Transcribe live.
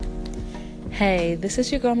Hey, this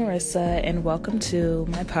is your girl Marissa, and welcome to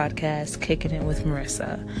my podcast, Kicking It with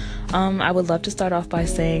Marissa. I would love to start off by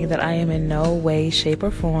saying that I am in no way, shape,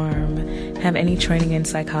 or form have any training in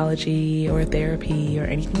psychology or therapy or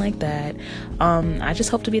anything like that. I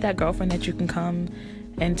just hope to be that girlfriend that you can come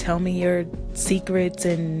and tell me your secrets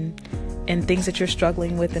and things that you're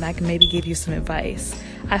struggling with, and I can maybe give you some advice.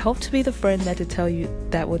 I hope to be the friend that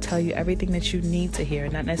will tell you everything that you need to hear,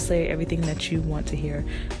 not necessarily everything that you want to hear.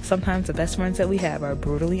 Sometimes the best friends that we have are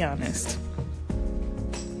brutally honest.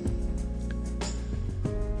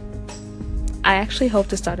 I actually hope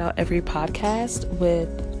to start out every podcast with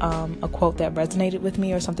a quote that resonated with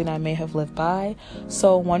me or something I may have lived by.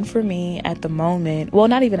 So one for me at the moment, well,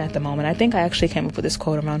 not even at the moment, I think I actually came up with this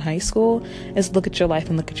quote around high school, is look at your life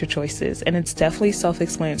and look at your choices. And it's definitely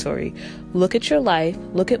self-explanatory. Look at your life,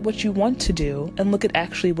 look at what you want to do, and look at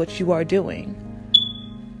actually what you are doing.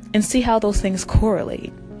 And see how those things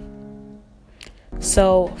correlate.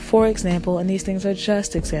 So, for example, and these things are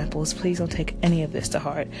just examples, please don't take any of this to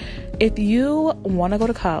heart. If you want to go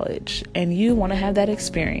to college and you want to have that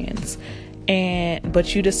experience,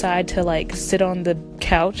 but you decide to sit on the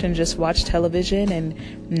couch and just watch television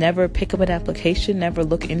and never pick up an application, never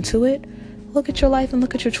look into it, look at your life and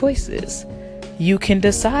look at your choices. You can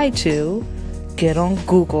decide to get on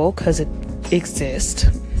Google because it exists,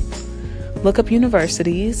 look up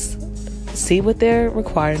universities, see what their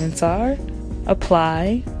requirements are,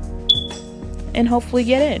 apply, and hopefully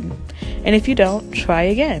get in. And if you don't, try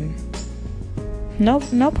again. No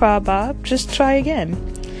problem, Bob. Just try again.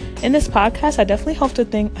 In this podcast, I definitely hope to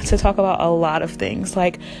talk about a lot of things,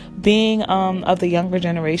 like being of the younger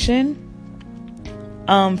generation.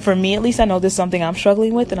 For me, at least, I know this is something I'm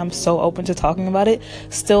struggling with, and I'm so open to talking about it.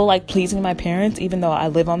 Still, pleasing my parents, even though I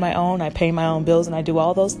live on my own, I pay my own bills, and I do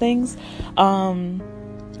all those things.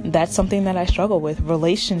 That's something that I struggle with.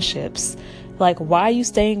 Relationships. Why are you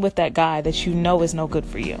staying with that guy that you know is no good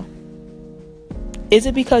for you? Is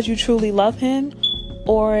it because you truly love him?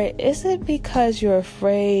 Or is it because you're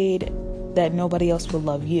afraid that nobody else will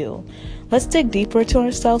love you? Let's dig deeper into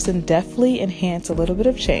ourselves and definitely enhance a little bit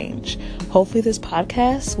of change. Hopefully this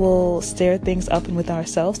podcast will stir things up and with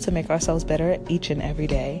ourselves to make ourselves better each and every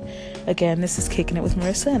day. Again, this is Kicking It with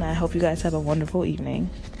Marissa, and I hope you guys have a wonderful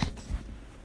evening.